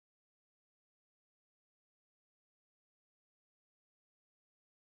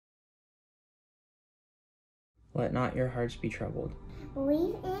Let not your hearts be troubled.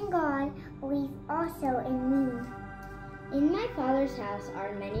 Believe in God, believe also in me. In my Father's house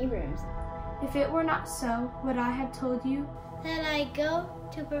are many rooms. If it were not so, would I have told you? That I go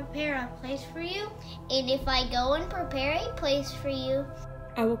to prepare a place for you? And if I go and prepare a place for you,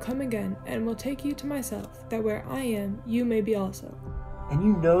 I will come again and will take you to myself, that where I am, you may be also. And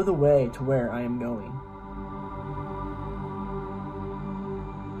you know the way to where I am going.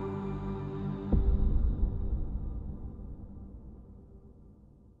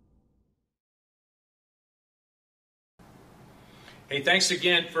 Hey, thanks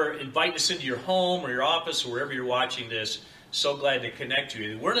again for inviting us into your home or your office or wherever you're watching this. So glad to connect with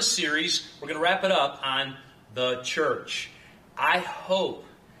you. We're in a series. We're going to wrap it up on the church. I hope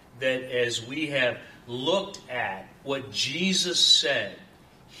that as we have looked at what Jesus said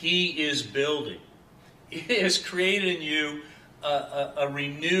he is building, it has created in you a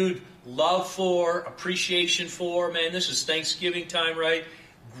renewed love for, appreciation for, man, this is Thanksgiving time, right?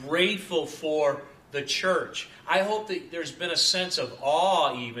 Grateful for the church. I hope that there's been a sense of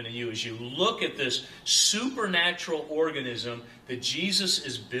awe even in you as you look at this supernatural organism that Jesus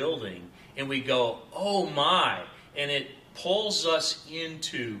is building, and we go, oh my, and it pulls us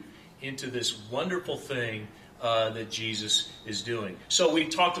into this wonderful thing that Jesus is doing. So we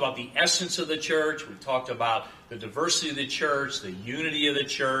talked about the essence of the church. We've talked about the diversity of the church, the unity of the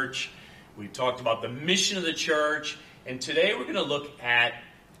church. We've talked about the mission of the church. And today we're going to look at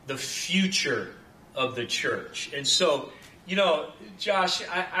the future of the church. And so, you know, Josh,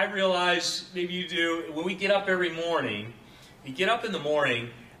 I realize, maybe you do, when we get up every morning, you get up in the morning,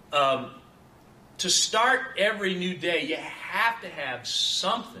 to start every new day, you have to have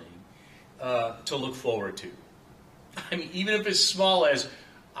something to look forward to. I mean, even if it's small as,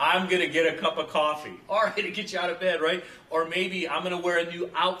 I'm going to get a cup of coffee. All right, to get you out of bed, right? Or maybe I'm going to wear a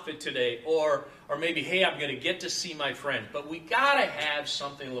new outfit today. Or maybe, hey, I'm going to get to see my friend. But we got to have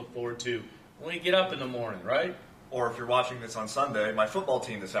something to look forward to when we get up in the morning, right? Or if you're watching this on Sunday, my football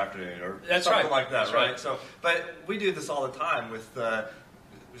team this afternoon, or That's something right. like that, That's right? So, but we do this all the time with,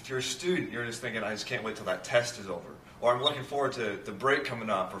 if you're a student, you're just thinking, I just can't wait till that test is over. Or I'm looking forward to the break coming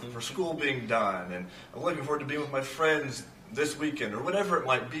up, or for school being done, and I'm looking forward to being with my friends this weekend, or whatever it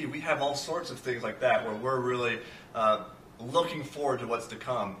might be. We have all sorts of things like that where we're really looking forward to what's to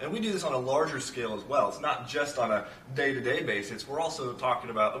come. And we do this on a larger scale as well. It's not just on a day-to-day basis. We're also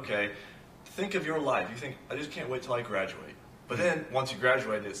talking about, okay, think of your life. You think, I just can't wait till I graduate. But then, once you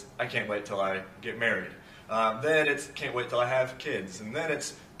graduate, it's, I can't wait till I get married. Then it's, can't wait till I have kids. And then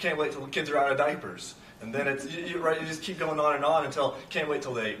it's, can't wait till the kids are out of diapers. And then it's, you just keep going on until, can't wait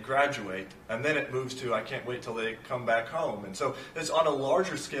till they graduate. And then it moves to, I can't wait till they come back home. And so it's on a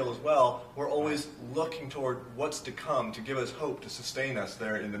larger scale as well. We're always looking toward what's to come to give us hope, to sustain us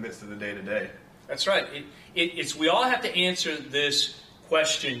there in the midst of the day-to-day. That's right. It's we all have to answer this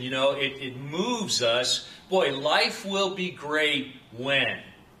question, you know. It moves us. Boy, life will be great when.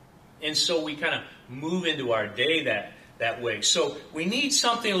 And so we kind of move into our day that way. So we need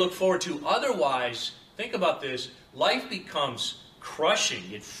something to look forward to. Otherwise, think about this, life becomes crushing.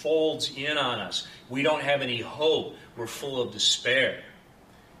 It folds in on us. We don't have any hope. We're full of despair.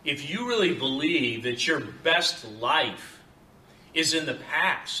 If you really believe that your best life is in the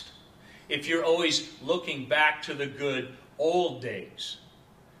past, if you're always looking back to the good old days,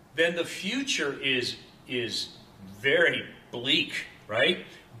 then the future is very bleak, right?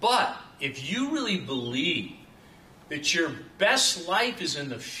 But if you really believe that your best life is in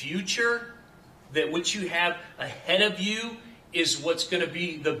the future, that what you have ahead of you is what's going to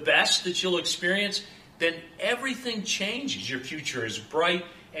be the best that you'll experience, then everything changes. Your future is bright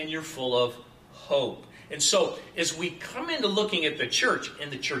and you're full of hope. And so as we come into looking at the church, and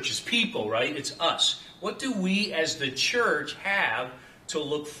the church is people, right? It's us. What do we as the church have to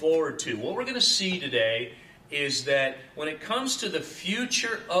look forward to? What we're going to see today is that when it comes to the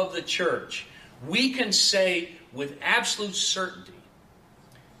future of the church, we can say with absolute certainty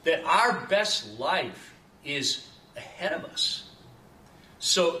that our best life is ahead of us.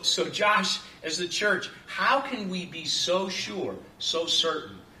 So Josh, as the church, how can we be so sure, so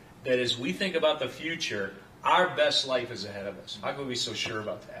certain that as we think about the future, our best life is ahead of us? How can we be so sure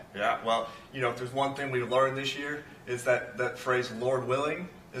about that? Yeah, well, you know, if there's one thing we've learned this year, is that phrase, Lord willing,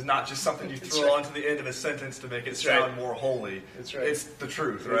 is not just something you throw onto the end of a sentence to make it sound more holy. That's right. It's the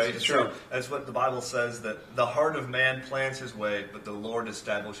truth, right? It's true. So that's what the Bible says, that the heart of man plans his way, but the Lord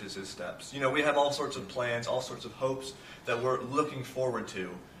establishes his steps. You know, we have all sorts of plans, all sorts of hopes that we're looking forward to.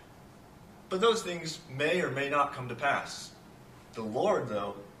 But those things may or may not come to pass. The Lord,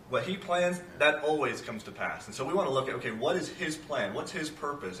 though, what he plans, that always comes to pass. And so we want to look at, okay, what is his plan? What's his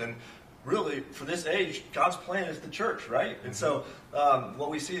purpose? And really, for this age, God's plan is the church, right? And so what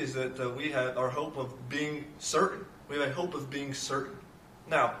we see is that we have our hope of being certain. We have a hope of being certain.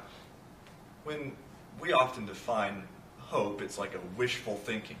 Now, when we often define hope, it's like a wishful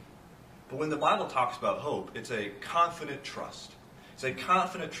thinking. But when the Bible talks about hope, it's a confident trust. It's a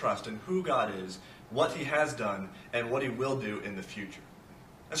confident trust in who God is, what he has done, and what he will do in the future.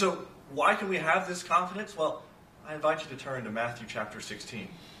 And so, why can we have this confidence? Well, I invite you to turn to Matthew chapter 16.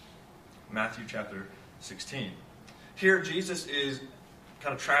 Matthew chapter 16. Here, Jesus is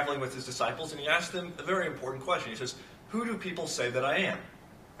kind of traveling with his disciples, and he asks them a very important question. He says, "Who do people say that I am?"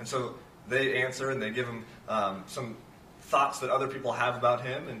 And so they answer, and they give him some thoughts that other people have about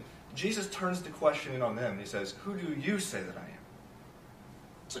him. And Jesus turns the question in on them. He says, "Who do you say that I am?"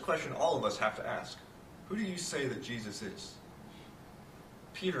 It's a question all of us have to ask. Who do you say that Jesus is?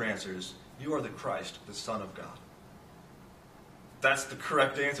 Peter answers, "You are the Christ, the Son of God." That's the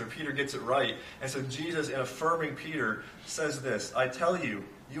correct answer. Peter gets it right. And so Jesus, in affirming Peter, says this, "I tell you,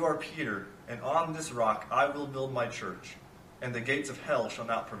 you are Peter, and on this rock I will build my church, and the gates of hell shall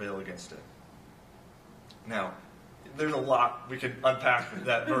not prevail against it." Now, there's a lot we could unpack with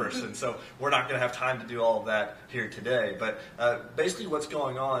that verse, and so we're not going to have time to do all of that here today. But basically what's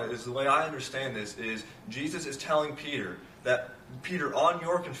going on is, the way I understand this, is Jesus is telling Peter that, "Peter, on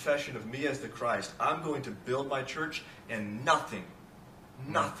your confession of me as the Christ, I'm going to build my church, and nothing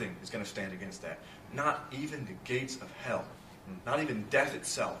is going to stand against that. Not even the gates of hell, not even death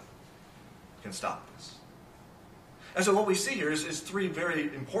itself can stop this." And so what we see here is three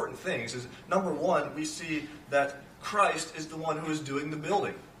very important things. Number one, we see that Christ is the one who is doing the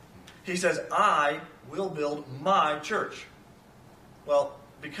building. He says, "I will build my church." Well,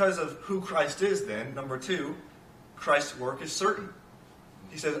 because of who Christ is then, number two, Christ's work is certain.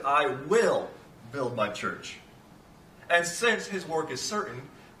 He says, "I will build my church." And since his work is certain,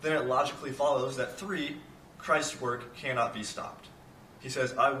 then it logically follows that three, Christ's work cannot be stopped. He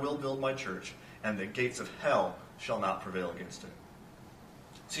says, "I will build my church, and the gates of hell shall not prevail against it."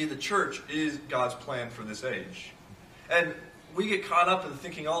 See, the church is God's plan for this age. And we get caught up in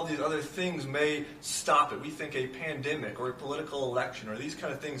thinking all these other things may stop it. We think a pandemic or a political election or these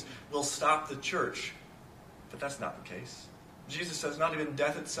kind of things will stop the church. But that's not the case. Jesus says not even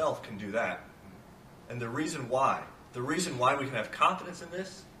death itself can do that. And the reason why we can have confidence in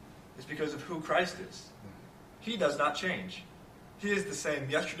this is because of who Christ is. He does not change. He is the same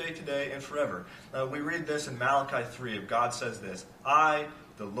yesterday, today, and forever. We read this in Malachi 3. God says this, "I,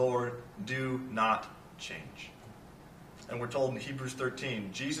 the Lord, do not change." And we're told in Hebrews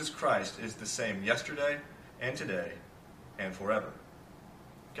 13, Jesus Christ is the same yesterday and today and forever.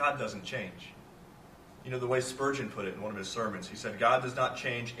 God doesn't change. You know, the way Spurgeon put it in one of his sermons, he said, "God does not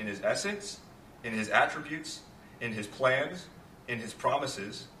change in his essence, in his attributes, in his plans, in his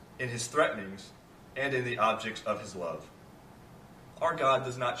promises, in his threatenings, and in the objects of his love." Our God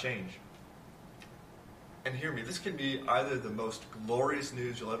does not change. And hear me, this can be either the most glorious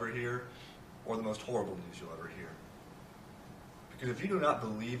news you'll ever hear or the most horrible news you'll ever hear. Because if you do not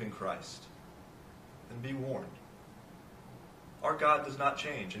believe in Christ, then be warned. Our God does not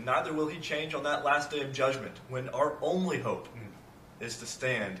change, and neither will he change on that last day of judgment, when our only hope is to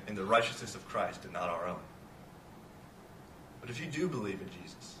stand in the righteousness of Christ and not our own. But if you do believe in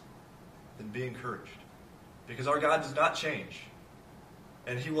Jesus, then be encouraged. Because our God does not change,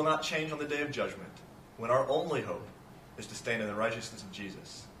 and he will not change on the day of judgment, when our only hope is to stand in the righteousness of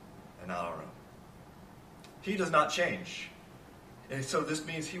Jesus and not our own. He does not change. And so this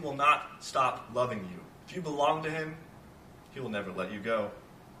means he will not stop loving you. If you belong to him, he will never let you go.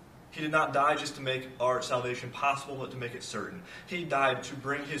 He did not die just to make our salvation possible, but to make it certain. He died to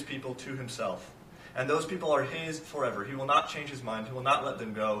bring his people to himself. And those people are his forever. He will not change his mind. He will not let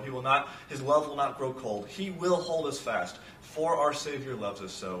them go. His love will not grow cold. He will hold us fast. For our Savior loves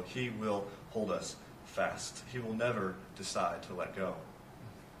us so. He will hold us fast. He will never decide to let go.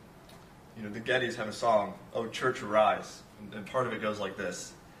 You know, the Gettys have a song, "Oh Church Arise." And part of it goes like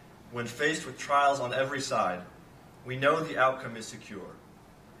this. "When faced with trials on every side, we know the outcome is secure.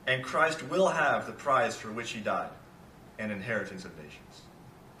 And Christ will have the prize for which he died, an inheritance of nations."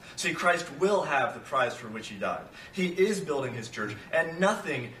 See, Christ will have the prize for which he died. He is building his church, and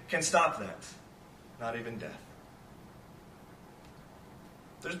nothing can stop that. Not even death.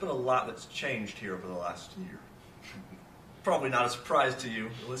 There's been a lot that's changed here over the last year. Probably not a surprise to you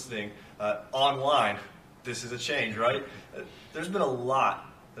listening online. This is a change, right? There's been a lot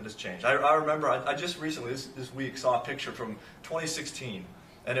that has changed. I remember I just recently, this week, saw a picture from 2016.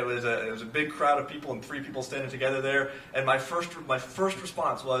 And it was a big crowd of people and three people standing together there. And my first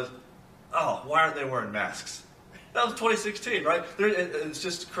response was, "Oh, why aren't they wearing masks?" That was 2016, right? It's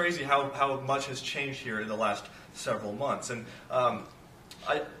just crazy how much has changed here in the last several months. And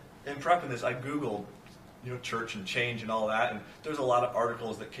in prepping this, I Googled, church and change and all that, and there's a lot of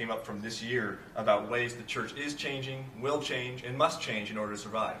articles that came up from this year about ways the church is changing, will change, and must change in order to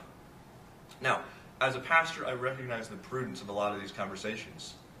survive. Now, as a pastor, I recognize the prudence of a lot of these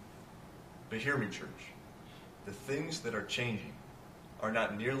conversations. But hear me, church. The things that are changing are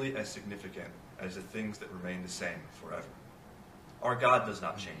not nearly as significant as the things that remain the same forever. Our God does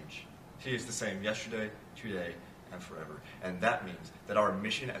not change. He is the same yesterday, today, and forever. And that means that our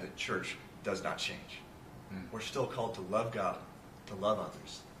mission as a church does not change. We're still called to love God, to love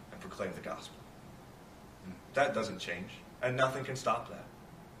others, and proclaim the gospel. That doesn't change, and nothing can stop that.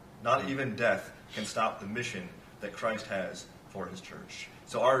 Not even death can stop the mission that Christ has for his church.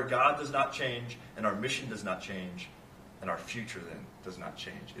 So our God does not change, and our mission does not change, and our future then does not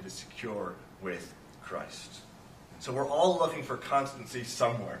change. It is secure with Christ. So we're all looking for constancy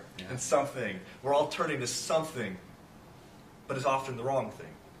somewhere, and something. We're all turning to something, but it's often the wrong thing.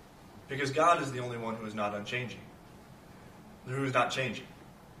 Because God is the only one who is not unchanging, who is not changing.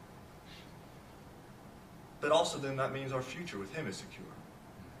 But also then that means our future with him is secure.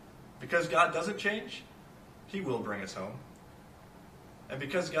 Because God doesn't change, he will bring us home. And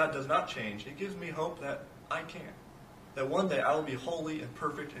because God does not change, it gives me hope that I can. That one day I will be holy and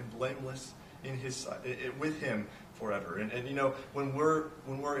perfect and blameless in his sight, with him forever. And when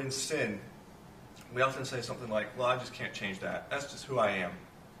we're in sin, we often say something like, well, I just can't change that. That's just who I am.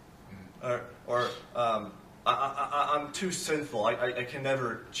 I'm too sinful. I can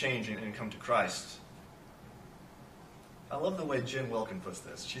never change and come to Christ. I love the way Jen Wilkin puts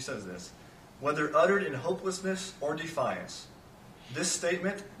this. She says this: whether uttered in hopelessness or defiance, this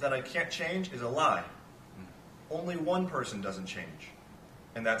statement that I can't change is a lie. Only one person doesn't change,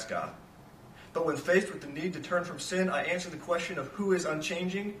 and that's God. But when faced with the need to turn from sin, I answer the question of who is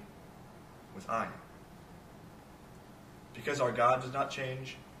unchanging with I am. Because our God does not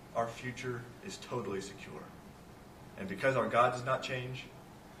change, our future is totally secure. And because our God does not change,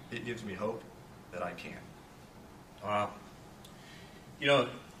 it gives me hope that I can. Wow.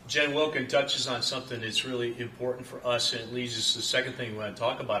 Jen Wilkin touches on something that's really important for us, and it leads us to the second thing we want to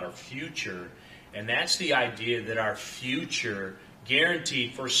talk about, our future. And that's the idea that our future,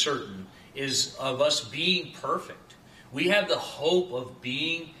 guaranteed for certain, is of us being perfect. We have the hope of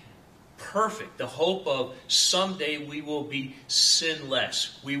being perfect, the hope of someday we will be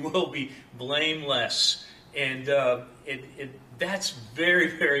sinless, we will be blameless, and that's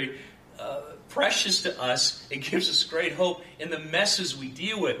very, very precious to us. It gives us great hope in the messes we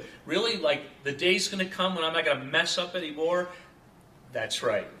deal with. Really, like the day's going to come when I'm not going to mess up anymore. That's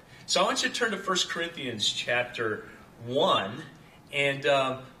right. So I want you to turn to 1 Corinthians chapter 1,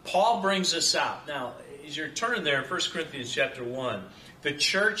 and Paul brings us out. Now, as you're turning there in 1 Corinthians chapter 1, the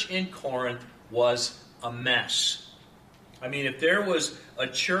church in Corinth was a mess. I mean, if there was a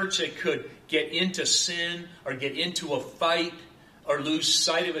church that could get into sin or get into a fight or lose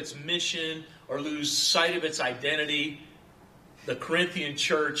sight of its mission or lose sight of its identity, the Corinthian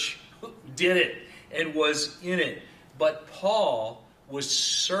church did it and was in it. But Paul was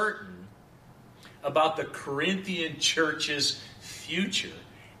certain about the Corinthian church's future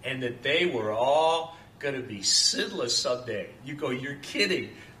and that they were all going to be sinless someday. You go, you're kidding.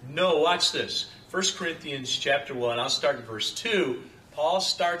 No, watch this. 1 Corinthians chapter 1, I'll start in verse 2. Paul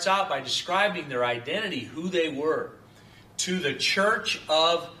starts out by describing their identity, who they were. To the church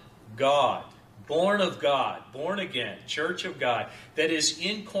of God, born of God, born again, church of God, that is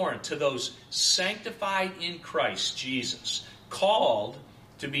in Corinth, to those sanctified in Christ Jesus, called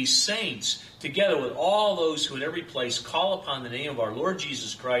to be saints, together with all those who in every place call upon the name of our Lord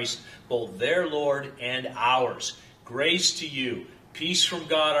Jesus Christ, both their Lord and ours. Grace to you, peace from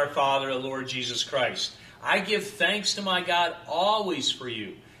God our Father, the Lord Jesus Christ. I give thanks to my God always for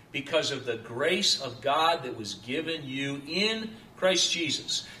you, because of the grace of God that was given you in Christ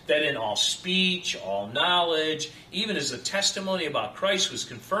Jesus, that in all speech, all knowledge, even as the testimony about Christ was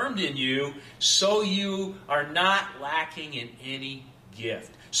confirmed in you, so you are not lacking in any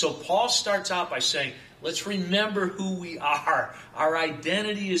gift. So Paul starts out by saying, let's remember who we are. Our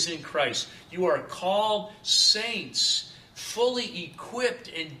identity is in Christ. You are called saints, fully equipped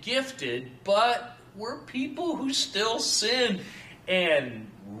and gifted, but we're people who still sin. And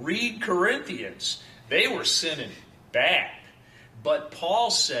read Corinthians. They were sinning bad. But Paul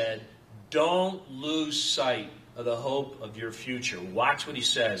said, don't lose sight of the hope of your future. Watch what he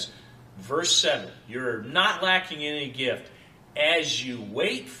says. Verse 7, you're not lacking in any gift as you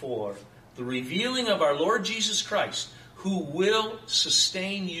wait for the revealing of our Lord Jesus Christ, who will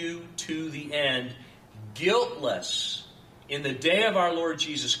sustain you to the end. guiltless in the day of our Lord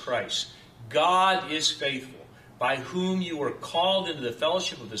Jesus Christ. God is faithful, by whom you were called into the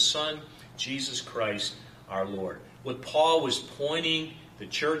fellowship of the Son, Jesus Christ our Lord. What Paul was pointing the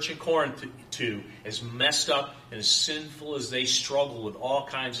church in Corinth to, as messed up and as sinful as they struggle with all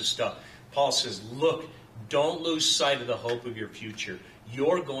kinds of stuff, Paul says, look, don't lose sight of the hope of your future.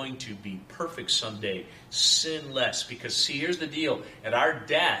 You're going to be perfect someday, sinless. Because see, here's the deal. At our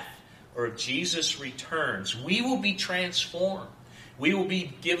death, or if Jesus returns, we will be transformed. We will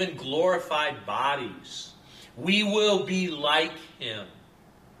be given glorified bodies. We will be like Him.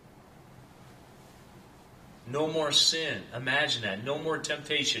 No more sin. Imagine that. No more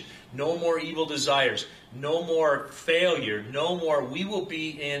temptation. No more evil desires. No more failure. No more. We will be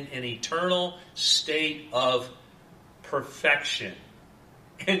in an eternal state of perfection.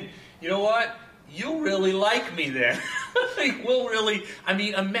 And you know what? You'll really like me then. We'll really,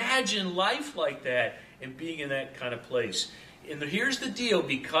 imagine life like that and being in that kind of place. And here's the deal.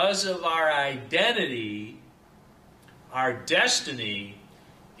 Because of our identity, our destiny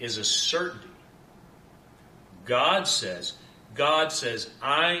is a certainty. God says,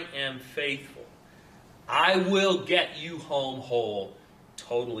 I am faithful. I will get you home whole,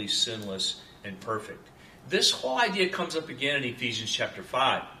 totally sinless and perfect. This whole idea comes up again in Ephesians chapter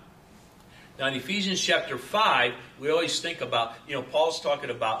 5. Now in Ephesians chapter 5, we always think about, Paul's talking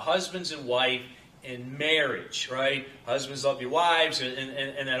about husbands and wife and marriage, right? Husbands, love your wives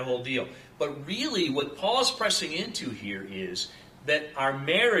and that whole deal. But really what Paul's pressing into here is that our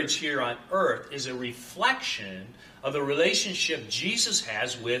marriage here on earth is a reflection of the relationship Jesus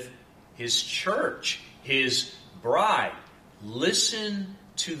has with His church, His bride. Listen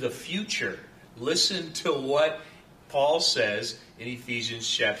to the future. Listen to what Paul says in Ephesians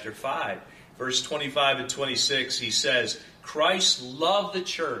chapter 5. Verse 25 and 26, he says, Christ loved the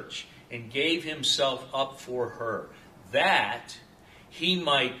church and gave Himself up for her, that He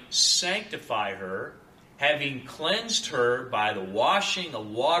might sanctify her, having cleansed her by the washing of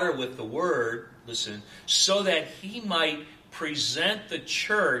water with the word, listen, so that He might present the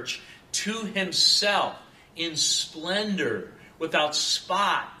church to Himself in splendor, without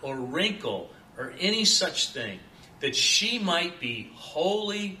spot or wrinkle or any such thing, that she might be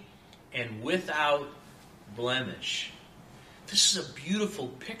holy and without blemish. This is a beautiful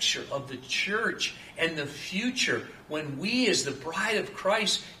picture of the church and the future when we as the bride of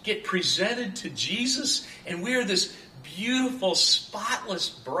Christ get presented to Jesus and we are this beautiful, spotless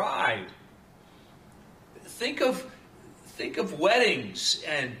bride. Think of weddings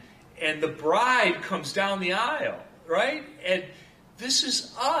and the bride comes down the aisle, right? And this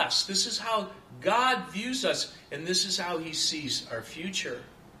is us. This is how God views us, and this is how He sees our future.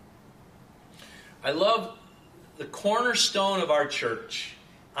 I love the cornerstone of our church.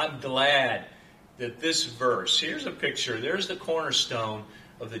 I'm glad that this verse, here's a picture, there's the cornerstone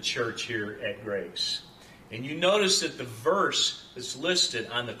of the church here at Grace. And you notice that the verse that's listed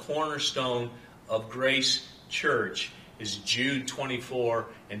on the cornerstone of Grace Church is Jude 24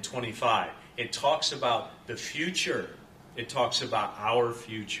 and 25. It talks about the future. It talks about our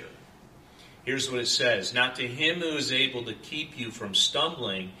future. Here's what it says. Now to Him who is able to keep you from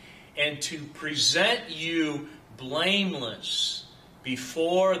stumbling and to present you blameless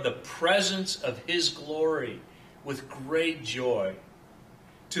before the presence of His glory with great joy.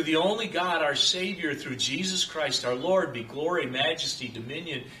 To the only God, our Savior, through Jesus Christ our Lord, be glory, majesty,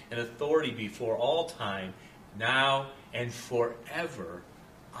 dominion, and authority before all time, now and forever.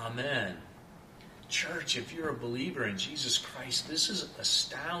 Amen. Church, if you're a believer in Jesus Christ, this is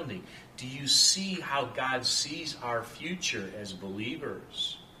astounding. Do you see how God sees our future as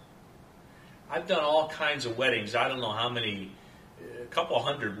believers? I've done all kinds of weddings. I don't know how many, a couple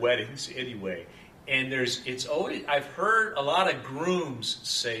hundred weddings anyway. And I've heard a lot of grooms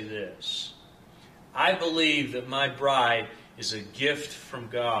say this. I believe that my bride is a gift from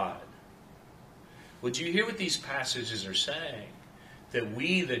God. Would you hear what these passages are saying? That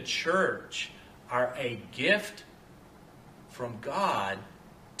we, the church, are a gift from God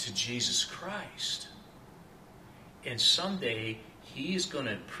to Jesus Christ. And someday He's going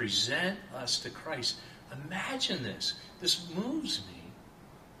to present us to Christ. Imagine this. This moves me.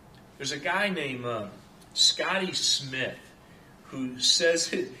 There's a guy named Scotty Smith who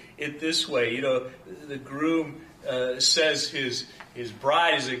says it this way. The groom says his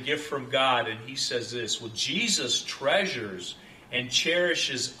bride is a gift from God, and he says this, well, Jesus treasures and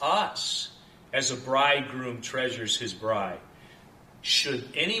cherishes us as a bridegroom treasures his bride. Should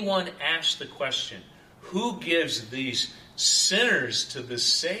anyone ask the question, who gives these sinners to the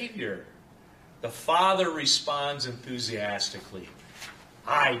Savior? The Father responds enthusiastically,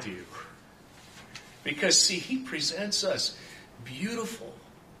 I do. Because, see, he presents us beautiful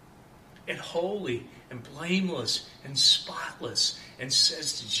and holy and blameless and spotless and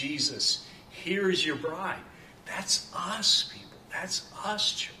says to Jesus, here is your bride. That's us, people. That's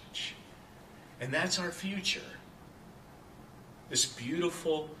us, church. And that's our future. This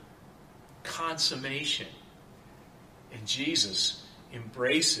beautiful consummation. And Jesus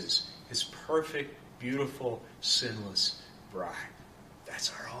embraces his perfect, beautiful, sinless bride.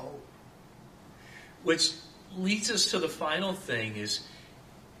 That's our hope. Which leads us to the final thing is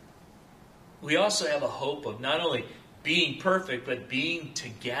we also have a hope of not only being perfect, but being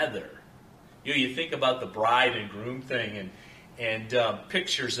together. You think about the bride and groom thing and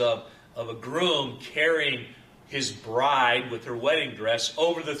pictures of a groom carrying his bride with her wedding dress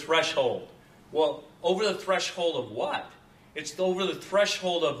over the threshold. Well, over the threshold of what? It's over the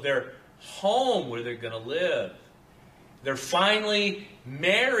threshold of their home where they're going to live. They're finally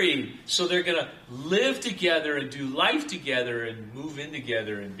married, so they're going to live together and do life together and move in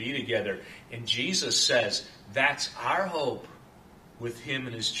together and be together. And Jesus says that's our hope with him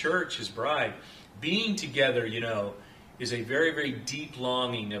and his church, his bride. Being together, is a very, very deep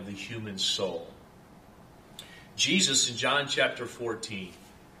longing of the human soul. Jesus in John chapter 14,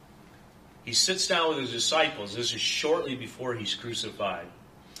 he sits down with his disciples. This is shortly before he's crucified.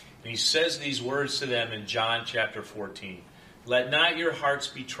 And he says these words to them in John chapter 14. Let not your hearts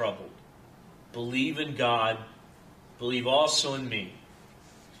be troubled. Believe in God. Believe also in me.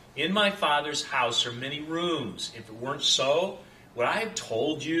 In my Father's house are many rooms. If it weren't so, would I have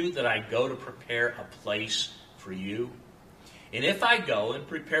told you that I go to prepare a place for you? And if I go and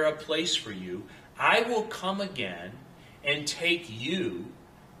prepare a place for you, I will come again and take you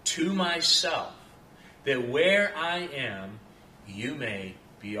to myself, that where I am, you may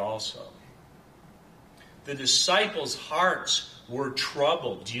be also. The disciples' hearts were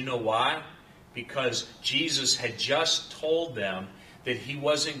troubled. Do you know why? Because Jesus had just told them that he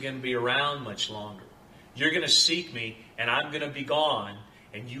wasn't going to be around much longer. You're going to seek me, and I'm going to be gone,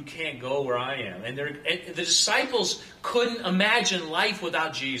 and you can't go where I am. And the disciples couldn't imagine life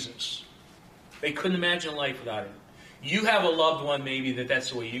without Jesus. They couldn't imagine life without him. You have a loved one maybe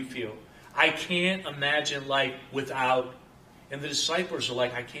that's the way you feel. I can't imagine life without. And the disciples are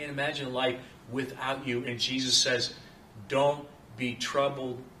like, I can't imagine life without you. And Jesus says, don't be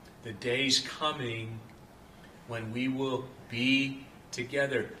troubled. The day's coming when we will be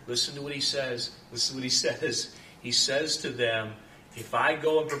together. Listen to what he says. Listen to what he says. He says to them, if I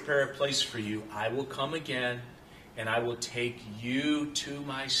go and prepare a place for you, I will come again and I will take you to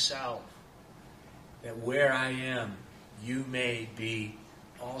myself, that where I am, you may be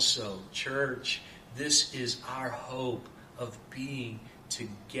also. Church, this is our hope of being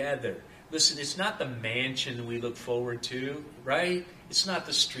together. Listen, it's not the mansion we look forward to, right? It's not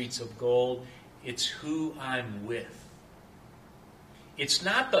the streets of gold. It's who I'm with. It's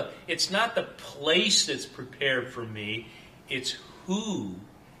not the place that's prepared for me. It's who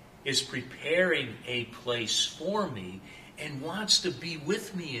is preparing a place for me and wants to be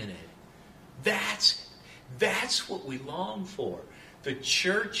with me in it. That's what we long for. The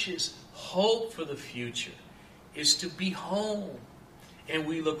church's hope for the future is to be home. And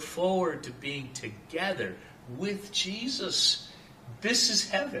we look forward to being together with Jesus. This is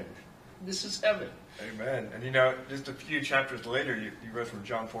heaven. This is heaven. Amen. And just a few chapters later, you read from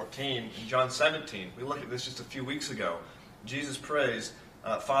John 14. In John 17, we looked at this just a few weeks ago. Jesus prays,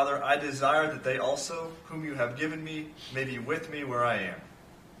 Father, I desire that they also, whom you have given me, may be with me where I am.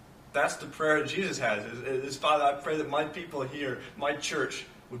 That's the prayer Jesus has. Is Father, I pray that my people here, my church,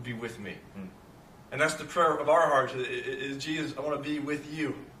 would be with me. And that's the prayer of our hearts, is Jesus, I want to be with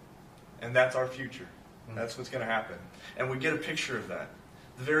you. And that's our future. That's what's going to happen. And we get a picture of that.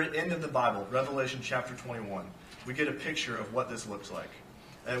 The very end of the Bible, Revelation chapter 21, we get a picture of what this looks like.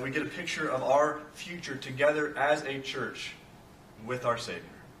 And we get a picture of our future together as a church with our Savior.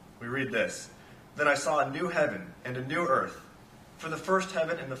 We read this. Then I saw a new heaven and a new earth. For the first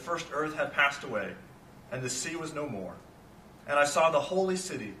heaven and the first earth had passed away, and the sea was no more. And I saw the holy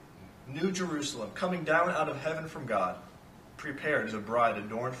city, New Jerusalem, coming down out of heaven from God, prepared as a bride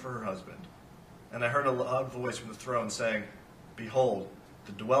adorned for her husband. And I heard a loud voice from the throne saying, Behold,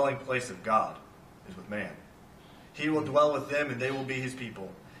 the dwelling place of God is with man. He will dwell with them, and they will be his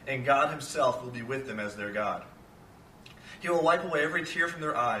people. And God himself will be with them as their God. He will wipe away every tear from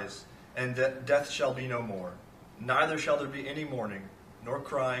their eyes, and death shall be no more. Neither shall there be any mourning, nor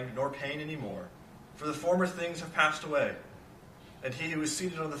crying, nor pain any more. For the former things have passed away. And he who was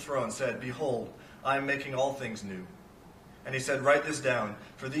seated on the throne said, Behold, I am making all things new. And he said, Write this down,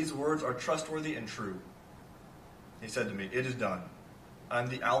 for these words are trustworthy and true. He said to me, It is done. I am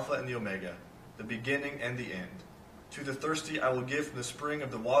the Alpha and the Omega, the beginning and the end. To the thirsty I will give from the spring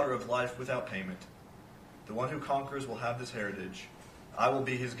of the water of life without payment. The one who conquers will have this heritage. I will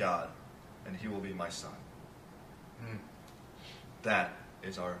be his God, and he will be my son. That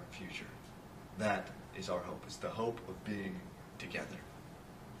is our future. That is our hope. It's the hope of being together.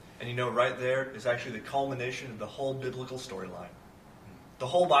 And you know, right there is actually the culmination of the whole biblical storyline. The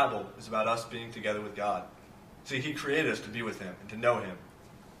whole Bible is about us being together with God. See, he created us to be with him and to know him.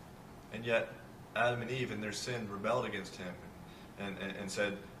 And yet, Adam and Eve in their sin rebelled against him and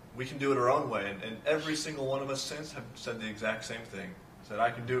said, we can do it our own way. And every single one of us since have said the exact same thing. Said,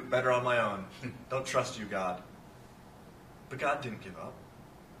 I can do it better on my own. Don't trust you, God. But God didn't give up.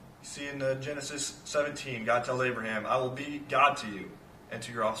 You see in Genesis 17, God tells Abraham, I will be God to you and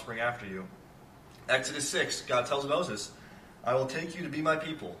to your offspring after you. Exodus 6, God tells Moses, I will take you to be my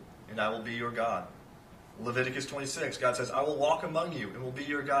people, and I will be your God. Leviticus 26, God says, I will walk among you and will be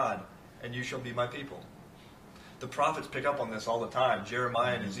your God, and you shall be my people. The prophets pick up on this all the time,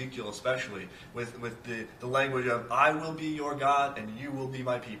 Jeremiah and Ezekiel especially, with the language of, I will be your God, and you will be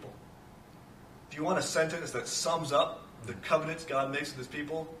my people. If you want a sentence that sums up the covenants God makes with his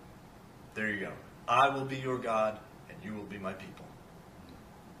people, there you go. I will be your God, and you will be my people.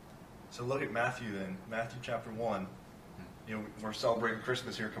 So look at Matthew then. Matthew chapter 1. You know, we're celebrating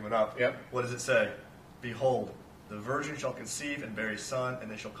Christmas here coming up. Yep. What does it say? Behold, the virgin shall conceive and bear a son,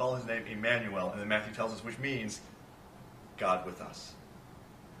 and they shall call his name Emmanuel. And then Matthew tells us, which means God with us.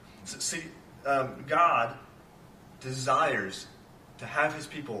 So, see, God desires to have his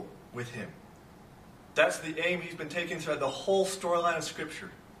people with him. That's the aim he's been taking throughout the whole storyline of Scripture.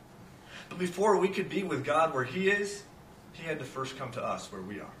 But before we could be with God where he is, he had to first come to us where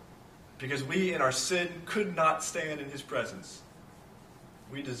we are. Because we in our sin could not stand in his presence.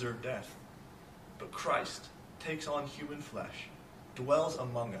 We deserve death. But Christ takes on human flesh, dwells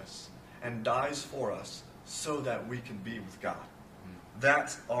among us, and dies for us so that we can be with God.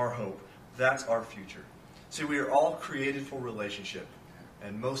 That's our hope. That's our future. See, we are all created for relationship,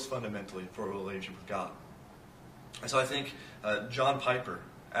 and most fundamentally for a relationship with God. And so I think John Piper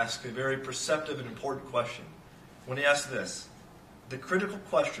asks a very perceptive and important question when he asks this. The critical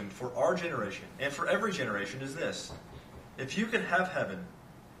question for our generation, and for every generation, is this. If you could have heaven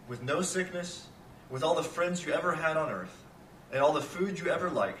with no sickness, with all the friends you ever had on earth, and all the food you ever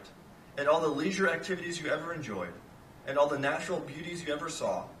liked, and all the leisure activities you ever enjoyed, and all the natural beauties you ever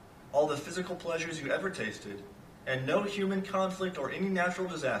saw, all the physical pleasures you ever tasted, and no human conflict or any natural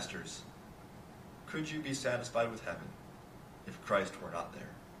disasters, could you be satisfied with heaven if Christ were not there?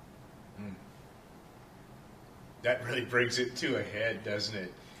 That really brings it to a head, doesn't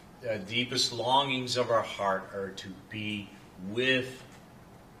it? The deepest longings of our heart are to be with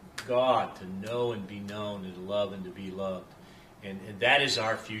God, to know and be known, and to love and to be loved. And that is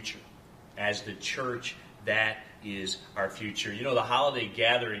our future. As the church, that is our future. You know, the holiday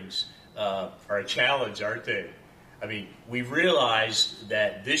gatherings are a challenge, aren't they? I mean, we realized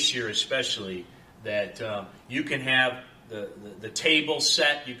that this year especially, that you can have the table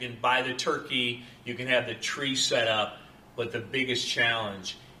set, you can buy the turkey, you can have the tree set up, but the biggest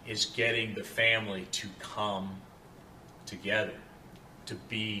challenge is getting the family to come together, to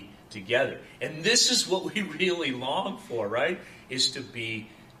be together. And this is what we really long for, right? Is to be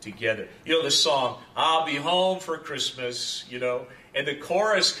together. You know the song, I'll be home for Christmas, you know, and the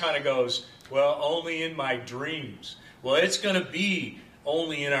chorus kind of goes, well, only in my dreams. Well, it's going to be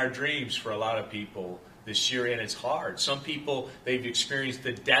only in our dreams for a lot of people this year, and it's hard. Some people, they've experienced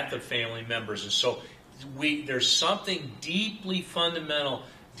the death of family members, and so there's something deep and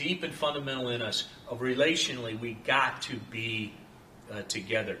fundamental in us of relationally, we got to be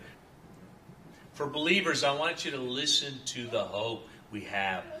together. For believers, I want you to listen to the hope we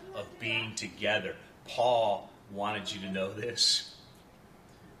have of being together. Paul wanted you to know this.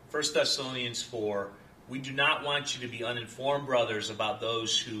 1 Thessalonians 4, we do not want you to be uninformed, brothers, about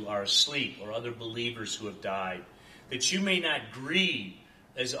those who are asleep or other believers who have died, that you may not grieve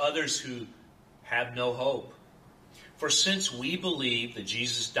as others who have no hope. For since we believe that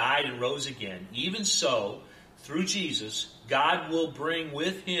Jesus died and rose again, even so, through Jesus, God will bring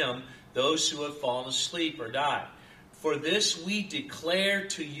with him those who have fallen asleep or died. For this we declare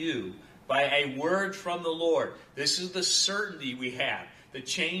to you by a word from the Lord. This is the certainty we have. The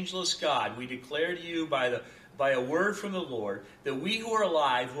changeless God, we declare to you by a word from the Lord, that we who are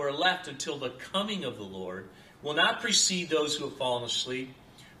alive, who are left until the coming of the Lord, will not precede those who have fallen asleep.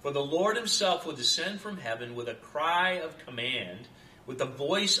 For the Lord himself will descend from heaven with a cry of command, with the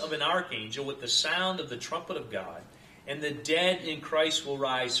voice of an archangel, with the sound of the trumpet of God, and the dead in Christ will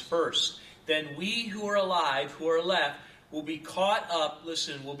rise first. Then we who are alive, who are left, will be caught up,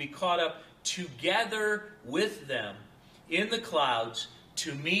 listen, will be caught up together with them in the clouds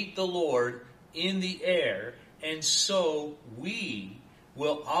to meet the Lord in the air, and so we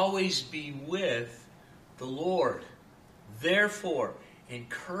will always be with the Lord. Therefore,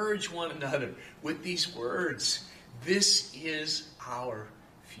 encourage one another with these words. This is our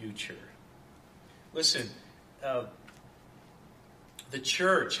future. Listen, the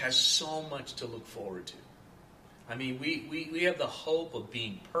church has so much to look forward to. I mean, we have the hope of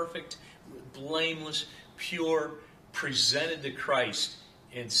being perfect, blameless, pure, presented to Christ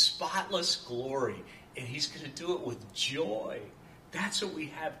in spotless glory. And He's going to do it with joy. That's what we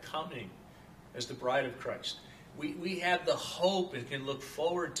have coming as the bride of Christ. We have the hope and can look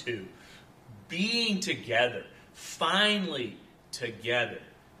forward to being together, finally together,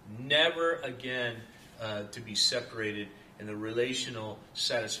 never again to be separated, and the relational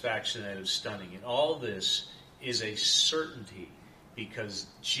satisfaction that is stunning. And all this is a certainty because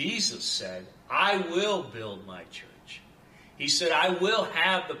Jesus said, I will build my church. He said, I will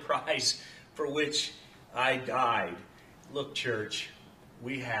have the prize for which I died. Look, church,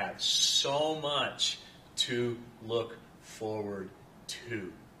 we have so much to look forward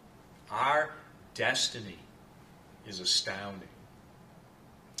to. Our destiny is astounding.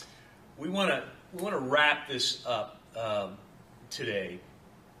 We want to wrap this up today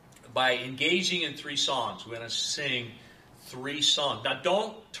by engaging in 3 songs. We're going to sing 3 songs. Now,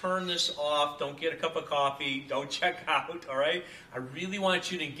 don't turn this off. Don't get a cup of coffee. Don't check out, all right? I really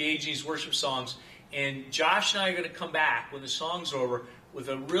want you to engage in these worship songs. And Josh and I are going to come back when the song's over with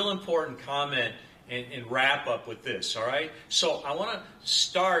a real important comment and wrap up with this, all right? So I want to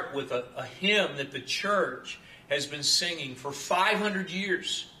start with a hymn that the church has been singing for 500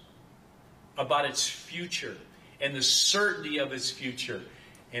 years about its future and the certainty of its future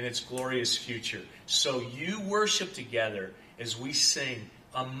and its glorious future. So you worship together as we sing,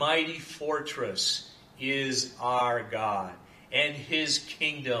 A Mighty Fortress is Our God, and His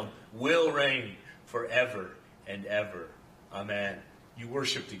kingdom will reign forever and ever. Amen. You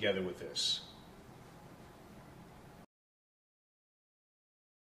worship together with this.